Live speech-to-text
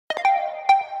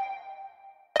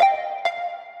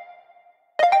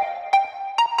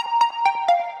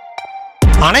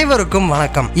அனைவருக்கும்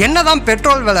வணக்கம். என்னதான்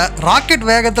பெட்ரோல் விலை ராக்கெட்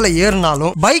வேகத்துல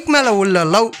ஏறினாலும் பைக் மேல உள்ள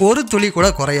லவ் ஒரு துளி கூட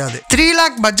குறையாது. 3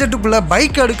 lakh பட்ஜெட்டுக்குள்ள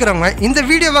பைக் எடுக்கிறவங்க இந்த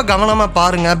வீடியோவை கவனமா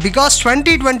பாருங்க. Because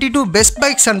 2022 best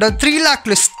bikes under 3 lakh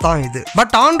list தான் இது.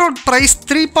 But on road price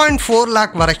 3.4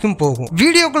 lakh வரைக்கும் போகும்.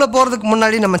 வீடியோக்குள்ள போறதுக்கு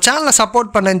முன்னாடி நம்ம சேனலை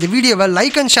சப்போர்ட் பண்ண இந்த வீடியோவை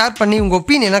லைக் அண்ட் ஷேர் பண்ணி உங்க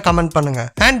ஒப்பீனியனை கமெண்ட் பண்ணுங்க.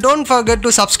 And don't forget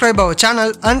to subscribe our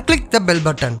channel and click the bell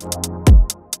button.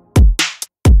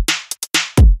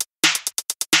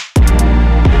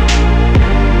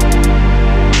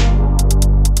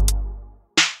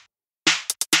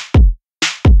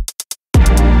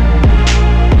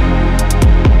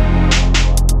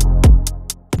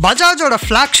 பஜாஜோட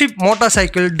flagship motor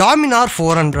cycle Dominar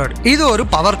 400. இது ஒரு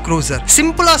பவர் க்ரூசர்.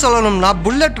 சிம்பிளா சொல்லணும்னா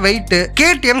புல்லட் வெயிட்,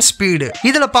 KTM ஸ்பீடு.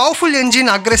 இதுல powerful engine,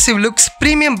 aggressive looks,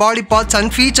 premium body parts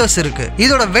and features இருக்கு.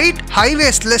 இதோட wait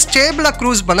ஹைவேஸ்ல ஸ்டேபிளா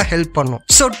cruise பண்ண help பண்ணும்.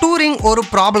 So touring ஒரு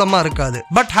ப்ராப்ளமா இருக்காது.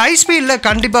 பட் ஹை ஸ்பீட்ல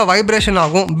கண்டிப்பா வைப்ரேஷன்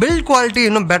ஆகும். பில்ட் குவாலிட்டி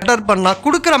இன்னும் பெட்டர் பண்ணா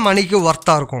கொடுக்குற மணிக்கு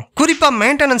ஒர்த்தா இருக்கும். குறிப்பா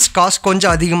மெயின்டெனன்ஸ் காஸ்ட்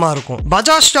கொஞ்சம் அதிகமா இருக்கும்.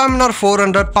 Bajaj Dominar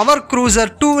 400 power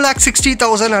cruiser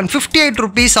 2,60,000 and 58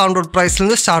 rupees on road பிரைஸ்ல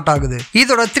இருந்து ஸ்டார்ட் ஆகுது.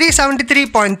 இதோட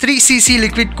 373.3 cc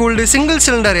liquid cooled single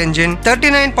cylinder engine,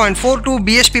 39.42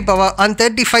 bhp power and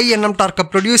 35 Nm டார்க்க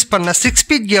produce பண்ண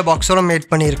 6-speed கியர் பாக்ஸோட மேட்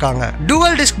பண்ணிருக்காங்க.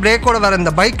 டுவல் டிஸ்க் பிரேக்கோட வர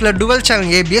இந்த பைக்ல டுவல்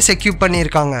சேனல் ABS எக்யூப்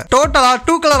பண்ணிருக்காங்க. டோட்டலா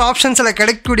 2 கலர் ஆப்ஷன்ஸ்ல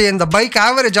கிடைக்கக்கூடிய இந்த பைக்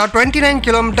ஆவரேஜா 29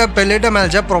 km/L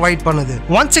மைலேஜ் ப்ரொவைட் பண்ணுது.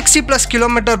 160+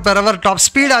 km/h டாப்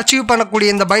ஸ்பீட் அச்சீவ் பண்ணக்கூடிய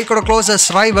இந்த பைக்கோட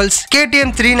closest rivals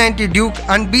KTM 390 Duke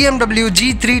and BMW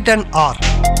G310R.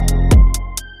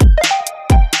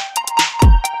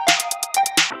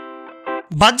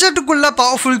 பட்ஜெட்டுக்குள்ள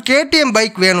powerful KTM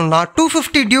bike வேணும்னா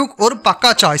 250 டியூக் ஒரு பக்கா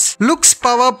choice. Looks,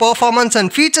 power, performance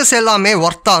and features எல்லாமே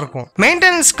ஒர்த்தா இருக்கும்.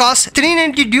 மெயின்டெனன்ஸ் காஸ்ட்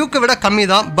 390 டியூக்கை விட கம்மி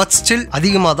தான், பட் ஸ்டில்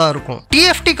அதிகமா தான் இருக்கும்.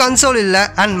 TFT கன்சோல் இல்ல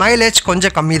அண்ட் மைலேஜ்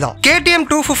கொஞ்சம் கம்மி தான். KTM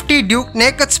 250 Duke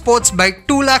naked sports bike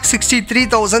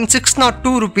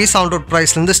 2,63,602 rupees on road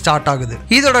பிரைஸ்ல இருந்து ஸ்டார்ட் ஆகுது.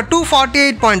 இதோட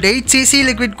 248.8 cc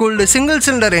liquid cooled single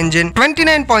cylinder engine,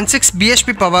 29.6 bhp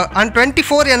power and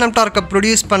 24 Nm டார்க்க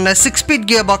produce பண்ண 6-speed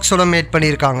கியர் பாக்ஸோட மேட் பண்ணிருக்காங்க.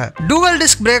 டுவல்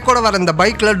டிஸ்க் பிரேக்கோட வர இந்த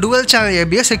பைக்ல டுவல் சேனல்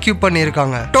ABS எக்யூப்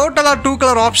பண்ணிருக்காங்க. டோட்டலா 2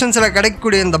 கலர் ஆப்ஷன்ஸ்ல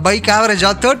கிடைக்கக்கூடிய இந்த பைக் ஆவரேஜா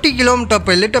 30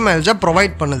 km/L மைலேஜ்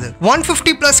ப்ரொவைட் பண்ணுது.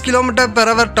 150+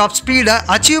 km/h டாப் ஸ்பீட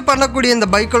அச்சீவ் பண்ணக்கூடிய இந்த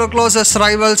பைக்கோட closest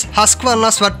rivals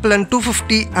Husqvarna Sweatplan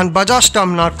 250 and Bajaj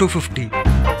Dominar 250.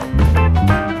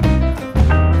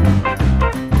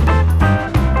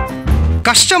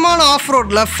 கஷ்டமான ஆஃப்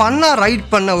ரோட்ல ஃபன்னா ரைட்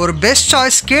பண்ண ஒரு பெஸ்ட்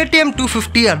சாய்ஸ் KTM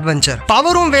 250 அட்வென்ச்சர்.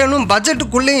 பவரும் வேணும்,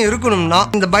 பட்ஜெட்டுக்குள்ளேயும் இருக்கணும்னா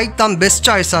இந்த பைக் தான் பெஸ்ட்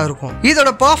சாய்ஸா இருக்கும். இதோட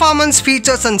பெர்ஃபார்மன்ஸ்,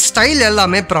 ஃபீச்சர்ஸ் அண்ட் ஸ்டைல்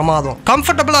எல்லாமே பிரமாதம்.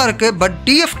 கம்ஃபர்டபுளா இருக்கு. பட்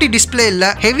TFT டிஸ்பிளே இல்ல,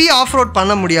 ஹெவி ஆஃப் ரோட்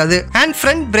பண்ண முடியாது அண்ட்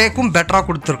ஃப்ரண்ட் பிரேக்கும் பெட்டரா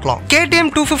கொடுத்துருக்கலாம். KTM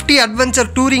 250 adventure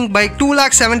touring bike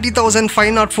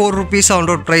 2,70,504 rupees on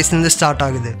road பிரைஸ்ல இருந்து ஸ்டார்ட்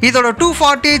ஆகுது. இதோட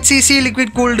 248 cc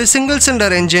liquid cooled single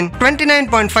cylinder engine,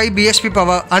 29.5 bhp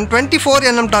power and 24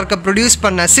 Nm டார்க்க produce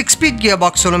பண்ண 6-speed கியர்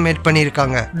பாக்ஸோட மேட்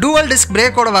பண்ணிருக்காங்க. டுவல் டிஸ்க்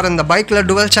பிரேக்கோட வர இந்த பைக்ல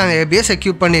டுவல் சேனல் ABS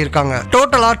எக்யூப் பண்ணிருக்காங்க.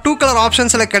 டோட்டலா 2 கலர்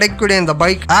ஆப்ஷன்ஸ்ல கிடைக்கக்கூடிய இந்த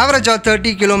பைக் ஆவரேஜா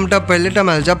 30 km/L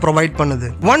மைலேஜ் ப்ரொவைட் பண்ணுது.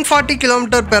 140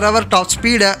 km/h டாப்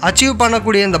ஸ்பீட அச்சீவ்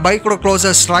பண்ணக்கூடிய இந்த பைக்கோட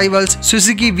closest rivals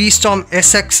Suzuki V-Storm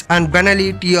SX and Benelli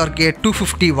TRK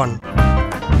 251.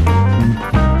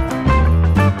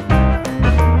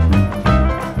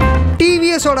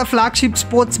 ஓட flagship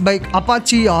sports bike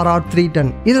Apache RR 310.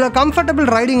 இதுல comfortable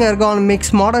riding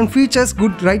ergonomics, modern features,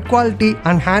 good right quality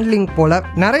and handling போல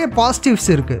நிறைய பாசிட்டிவ்ஸ்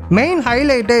இருக்கு. மெயின்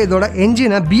ஹைலைட்டே இதோட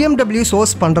என்ஜினை BMW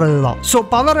சோர்ஸ் பண்றது தான். ஸோ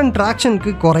பவர் அண்ட்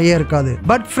ட்ராக்ஷனுக்கு குறையே இருக்காது.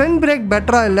 பட் ஃப்ரண்ட் பிரேக்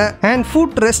பெட்டரா இல்ல அண்ட்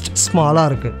ஃபுட் ரெஸ்ட் ஸ்மாலா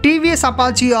இருக்கு. TVS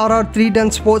Apache RR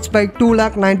 310 sports bike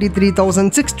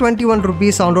 2,93,621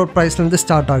 rupees on road பிரைஸ்ல இருந்து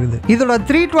ஸ்டார்ட் ஆகுது. இதோட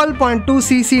 312.2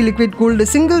 cc liquid cooled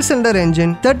single cylinder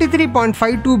engine,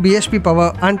 33.52 bhp power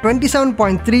and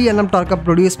 27.3 Nm டார்க்க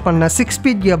produce பண்ண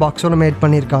 6-speed கியர் பாக்ஸோட மேட்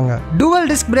பண்ணிருக்காங்க. டுவல்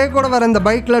டிஸ்க் பிரேக்கோட வர இந்த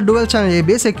பைக்ல டுவல் சேனல்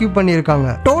ABS எக்யூப் பண்ணிருக்காங்க.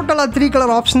 டோட்டலா 3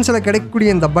 கலர் ஆப்ஷன்ஸ்ல கிடைக்கக்கூடிய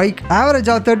இந்த பைக்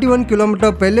ஆவரேஜா 31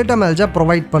 km/L மைலேஜ்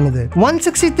ப்ரொவைட் பண்ணுது.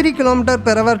 163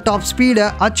 km/h டாப் ஸ்பீட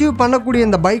அச்சீவ் பண்ணக்கூடிய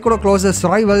இந்த பைக்கோட closest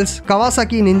rivals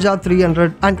Kawasaki Ninja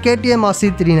 300 and KTM RC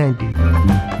 390.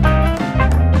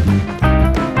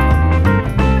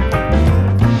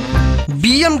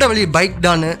 BMW bike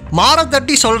தான் மாற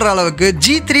தட்டி சொல்ற அளவுக்கு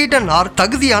G310R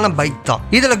தகுதியான பைக் தான்.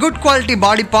 இதுல குட் குவாலிட்டி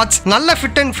பாடி பார்ட்ஸ், நல்ல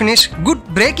fit and finish, good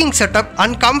braking setup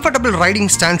and comfortable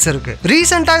riding stands இருக்கு.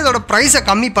 ரீசெண்டா இதோட பிரைஸை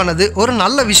கம்மி பண்ணது ஒரு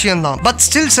நல்ல விஷயம் தான். பட்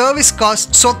ஸ்டில் சர்வீஸ் காஸ்ட்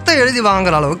சொத்தை எழுதி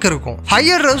வாங்குற அளவுக்கு இருக்கும்.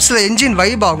 ஹையர் ரெவ்ஸ்ல என்ஜின்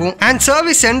வைப் ஆகும் அண்ட்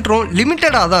சர்வீஸ் சென்டரும்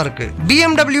லிமிட்டடா தான் இருக்கு.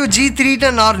 BMW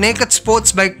G310R naked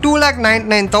sports bike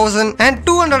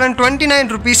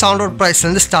 2,99,229 rupees on road பிரைஸ்ல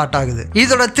இருந்து ஸ்டார்ட் ஆகுது.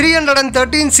 இதோட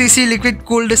 313cc liquid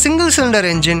cooled cooled single cylinder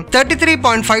engine,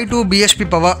 33.52 bhp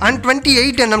power and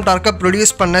 28 Nm torque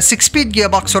produce பண்ண 6-speed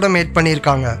gearbox ஓட மேட்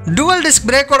பண்ணிருக்காங்க. dual disc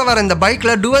brake ஓட வர இந்த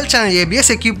பைக்ல dual channel ABS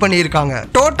equip பண்ணிருக்காங்க.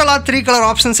 டோட்டலா 3 கலர்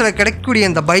ஆப்ஷன்ஸ்ல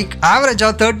கிடைக்கக்கூடிய இந்த பைக் ஆவரேஜா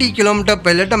 30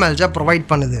 km/L மைலேஜ் ப்ரொவைட்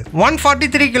பண்ணுது.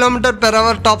 143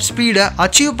 km/h டாப் ஸ்பீட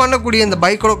அச்சீவ் பண்ணக்கூடிய இந்த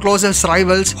பைக்கோட closest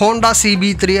rivals Honda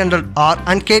CB300R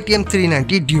and KTM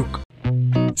 390 Duke.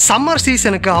 Summer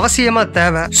சீசனுக்கு அவசியமா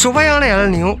தேவை சுவையான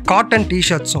இளநியும் காட்டன்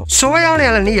டி-ஷர்ட்ஸும். சுவையான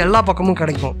இளநீ எல்லா பக்கமும்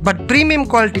கிடைக்கும், but premium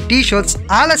quality T-shirts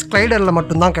Hallows கிளைடர்ல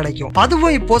மட்டும் தான் கிடைக்கும்.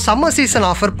 அதுவும் இப்போ சம்மர் சீசன்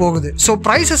ஆஃபர் போகுது. So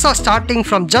prices are starting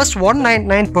from just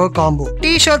 $199 per combo.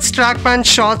 T-shirts, track pants,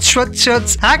 shorts,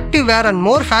 sweatshirts, active wear and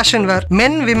more fashion wear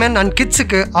men, women and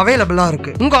kidsக்கு அவைலபிளா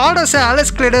இருக்கு. உங்க orders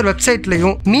Hallows glider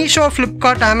வெப்சைட்லயும் Meesho,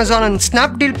 Flipkart, Amazon and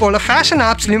Snapdeal போல fashion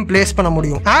ஆப்ஸ்லயும் place பண்ண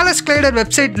முடியும். Hallows glider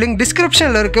website link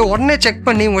டிஸ்கிரிப்ஷன்ல இருக்கு. உடனே check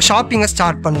பண்ணி உங்க ஷாப்பிங்கை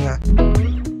ஸ்டார்ட் பண்ணுங்க.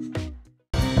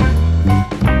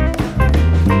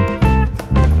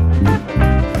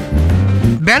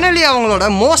 பெனலி அவங்களோட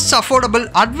மோஸ்ட் அஃபோர்டபிள்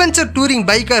அட்வென்ச்சர் டூரிங்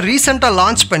பைக்கை ரீசெண்டா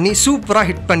லான்ச் பண்ணி சூப்பரா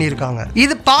ஹிட் பண்ணிருக்காங்க.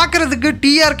 இது பார்க்கிறதுக்கு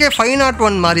TRK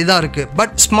 501 மாதிரி தான் இருக்கு,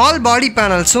 but small body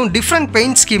பேனல்ஸும் different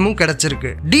paint ஸ்கீமும்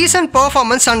கிடைச்சிருக்கு. Descent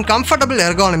performance and comfortable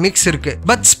ergonomics இருக்கு,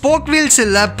 பட் ஸ்போக் வீல்ஸ்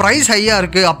இல்ல, பிரைஸ் ஹையா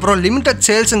இருக்கு, அப்புறம் லிமிடெட்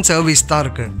சேல்ஸ் அண்ட் சர்வீஸ் தான்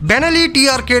இருக்கு. Benelli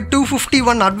TRK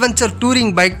 251 adventure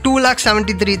touring bike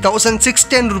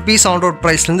 2,73,610 rupees on road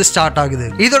பிரைஸ்ல இருந்து ஸ்டார்ட் ஆகுது.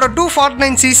 இதோட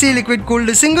 249cc liquid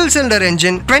cooled single cylinder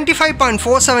engine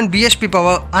 25.47 bhp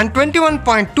power and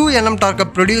 21.2 Nm torque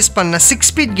produce பண்ண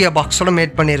 6-speed gearbox ஓட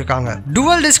மேட் பண்ணிருக்காங்க.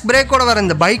 dual disc brake ஓட வர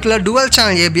இந்த பைக்ல dual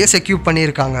channel ABS equip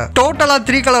பண்ணிருக்காங்க. டோட்டலா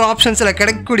 3 கலர் ஆப்ஷன்ஸ்ல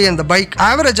கிடைக்கக்கூடிய இந்த பைக்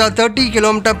ஆவரேஜா 30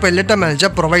 km/L மைலேஜ்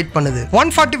ப்ரொவைட் பண்ணுது.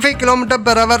 145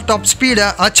 km/h டாப் ஸ்பீட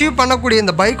அச்சீவ் பண்ணக்கூடிய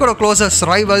இந்த பைக்கோட closest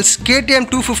rivals KTM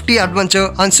 250 Adventure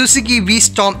and Suzuki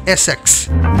V-Storm SX.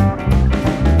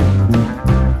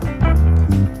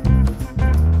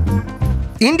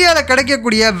 இந்தியால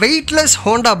கிடைக்கக்கூடிய weightless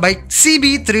Honda bike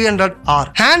CB300R.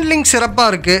 Handling சிறப்பா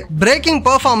இருக்கு, பிரேக்கிங்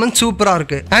பெர்ஃபார்மன்ஸ் சூப்பரா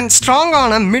இருக்கு அண்ட்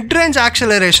ஸ்ட்ராங்கான மிட் ரேஞ்ச்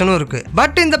ஆக்சலரேஷனும் இருக்கு.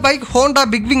 பட் இந்த பைக் ஹோண்டா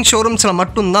பிக் விங் ஷோரூம்ஸ்ல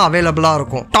மட்டும் தான் அவைலபிளா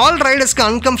இருக்கும். டால் ரைடர்ஸ்க்கு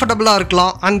அன்கம்ஃபர்டபிளா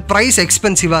இருக்கலாம் அண்ட் பிரைஸ்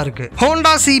எக்ஸ்பென்சிவா இருக்கு.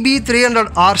 Honda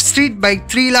CB300R street bike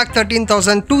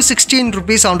 3,13,216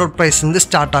 rupees on road price இருந்து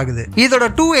ஸ்டார்ட் ஆகுது. இதோட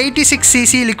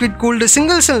 286cc liquid cooled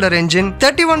single cylinder engine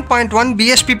 31.1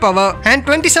 bhp power and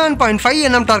 27.5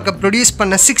 Nm torque produce பண்ண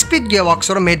 6-speed gearbox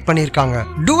ஓட மேட் பண்ணிருக்காங்க.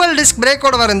 dual disc brake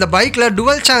ஓட வர இந்த பைக்ல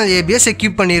dual channel ABS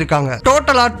equip பண்ணிருக்காங்க.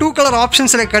 டோட்டலா 2 கலர்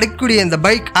ஆப்ஷன்ஸ்ல கிடைக்கக்கூடிய இந்த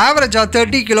பைக் ஆவரேஜா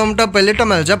 30 km/L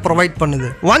மைலேஜ் ப்ரொவைட் பண்ணுது.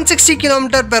 160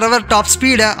 km/h டாப்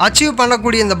ஸ்பீட அச்சீவ்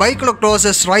பண்ணக்கூடிய இந்த பைக்கோட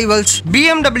closest rivals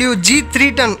BMW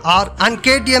G310R and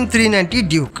KTM 390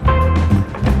 Duke.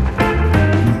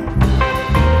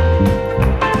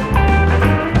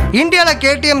 இந்தியால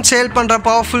KTM சேல் பண்ற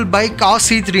பவர்ஃபுல் பைக்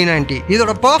RC390.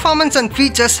 இதோட பெர்ஃபார்மன்ஸ் அண்ட்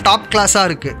ஃபீச்சர்ஸ் டாப் கிளாஸா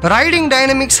இருக்கு. Riding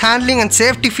dynamics, handling and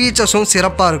safety ஃபீச்சர்ஸும்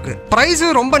சிறப்பா இருக்கு.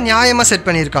 பிரைஸும் ரொம்ப நியாயமா செட்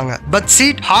பண்ணிருக்காங்க, பட்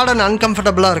சீட் ஹார்ட் அண்ட்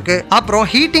அன்கம்ஃபர்டபிளா இருக்கு, அப்புறம்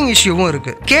ஹீட்டிங் இஷ்யூவும்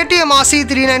இருக்கு. KTM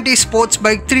RC390 sports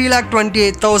bike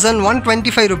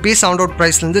 3,28,125 rupees on road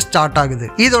பிரைஸ்ல இருந்து ஸ்டார்ட் ஆகுது.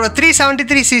 இதோட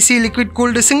 373cc liquid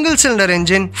cooled single cylinder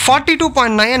engine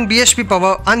 42.9 bhp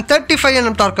power and 35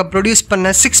 Nm torque produce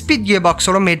பண்ண 6-speed gearbox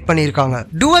ஓட மேட் பண்ணிருக்காங்க.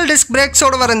 dual disc brakes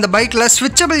ஓட வர இந்த பைக்ல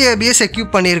switchable ABS equip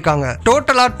பண்ணிருக்காங்க.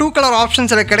 டோட்டலா 2 கலர்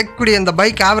ஆப்ஷன்ஸ்ல கிடைக்கக்கூடிய இந்த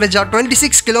பைக் ஆவரேஜா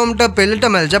 26 km/L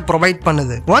மைலேஜ் ப்ரொவைட்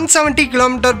பண்ணுது. 170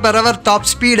 km/h டாப்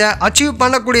ஸ்பீட அச்சீவ்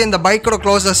பண்ணக்கூடிய இந்த பைக்கோட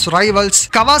closest rivals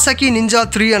Kawasaki Ninja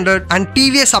 300 and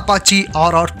TVS Apache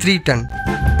RR 310.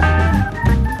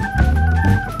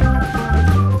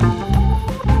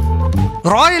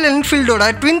 Royal என்ஃபீல்டோட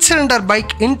twin cylinder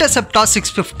bike Interceptor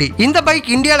 650. இந்த பைக்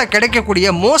இந்தியால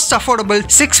கிடைக்கக்கூடிய மோஸ்ட் அஃபோர்டபிள்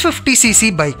 650cc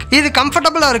பைக். இது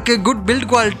கம்ஃபர்டபிளா இருக்கு, good build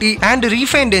quality and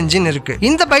refined engine இருக்கு.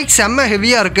 இந்த பைக் செம்ம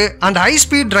ஹெவியா இருக்கு and high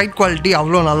speed right quality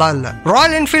அவ்வளோ நல்லா இல்ல.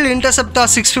 Royal Enfield Interceptor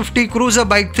 650 cruiser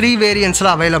bike 3 வேரியன்ட்ஸ்ல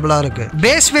அவைலபிளா இருக்கு.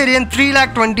 Base variant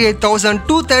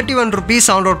 3,28,231 rupees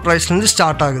on road பிரைஸ்ல இருந்து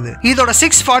ஸ்டார்ட் ஆகுது. இதோட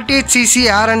 648cc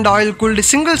air and oil cooled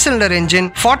single cylinder engine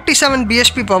 47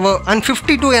 bhp power and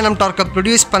 52 Nm torque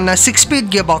produce பண்ண 6-speed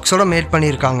gearbox ஓட மேட்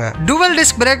பண்ணிருக்காங்க. dual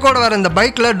disc brake ஓட வர இந்த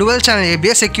பைக்ல dual channel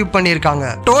ABS equip பண்ணிருக்காங்க.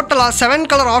 டோட்டலா 7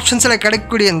 கலர் ஆப்ஷன்ஸ்ல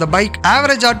கிடைக்கக்கூடிய இந்த பைக்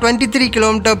ஆவரேஜா 23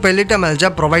 km/L மைலேஜ்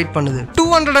ப்ரொவைட் பண்ணுது.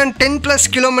 210+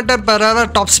 km/h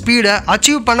டாப் ஸ்பீட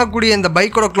அச்சீவ் பண்ணக்கூடிய இந்த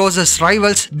பைக்கோட closest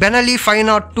rivals Benelli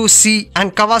 502C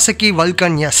and Kawasaki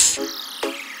Vulcan S.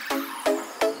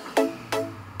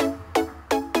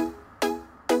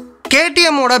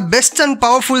 KTM ஓட best and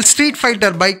powerful street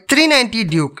fighter bike 390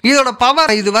 Duke. இதோட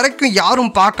பவர் இது வரைக்கும்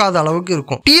யாரும் பார்க்காத அளவுக்கு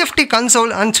இருக்கும். TFT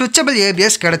console and switchable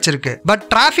ABS கிடைச்சிருக்கு. பட்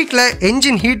டிராஃபிக்ல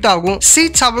என்ஜின் ஹீட் ஆகும்,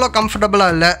 சீட்ஸ் அவ்வளோ கம்ஃபர்டபுளா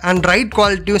இல்ல அண்ட் ரைட்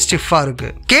குவாலிட்டியும் ஸ்டிஃபா இருக்கு.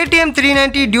 KTM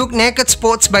 390 Duke naked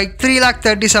sports bike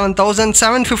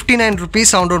 3,37,759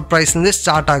 rupees on road price இருந்து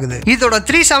ஸ்டார்ட் ஆகுது. இதோட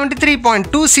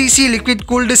 373.2 cc liquid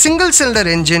cooled single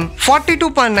cylinder engine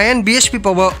 42.9 bhp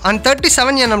power and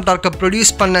 37 Nm dark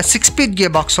produce பண்ண 6-speed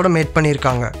கியர் பாக்ஸோட மேட்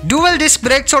பண்ணிருக்காங்க. டுவல் டிஸ்க்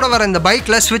பிரேக்ஸோட வர இந்த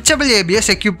பைக்ல ஸ்விட்சபிள் ABS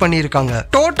எக்யூப் பண்ணிருக்காங்க.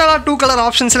 டோட்டலா 2 கலர்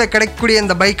ஆப்ஷன்ஸ்ல கிடைக்கக்கூடிய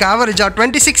இந்த பைக் ஆவரேஜா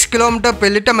 26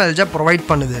 km/L மைலேஜ் ப்ரொவைட்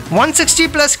பண்ணுது.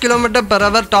 160+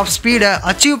 km/h டாப் ஸ்பீட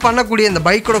அச்சீவ் பண்ணக்கூடிய இந்த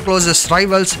பைக்கோட closest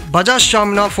rivals Bajaj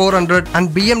ஷாமினா 400 and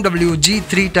BMW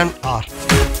G310R.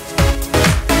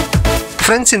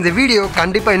 Friends, இந்த வீடியோ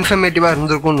கண்டிப்பாக இன்ஃபர்மேட்டிவாக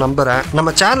இருந்திருக்கும்னு நம்புறேன். நம்ம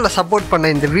சேனலை சப்போர்ட் பண்ண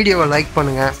இந்த வீடியோவை லைக்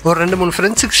பண்ணுங்க, ஒரு 2-3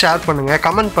 ஃப்ரெண்ட்ஸுக்கு ஷேர் பண்ணுங்க,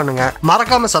 கமெண்ட் பண்ணுங்க,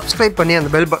 மறக்காம சப்ஸ்கிரைப் பண்ணி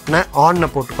அந்த பெல் பட்டனை ஆன்ல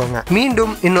போட்டுக்கோங்க.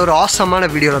 மீண்டும் இன்னொரு ஆசமான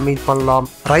வீடியோவில் மீட் பண்ணலாம்.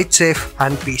 Right safe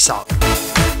and peace of.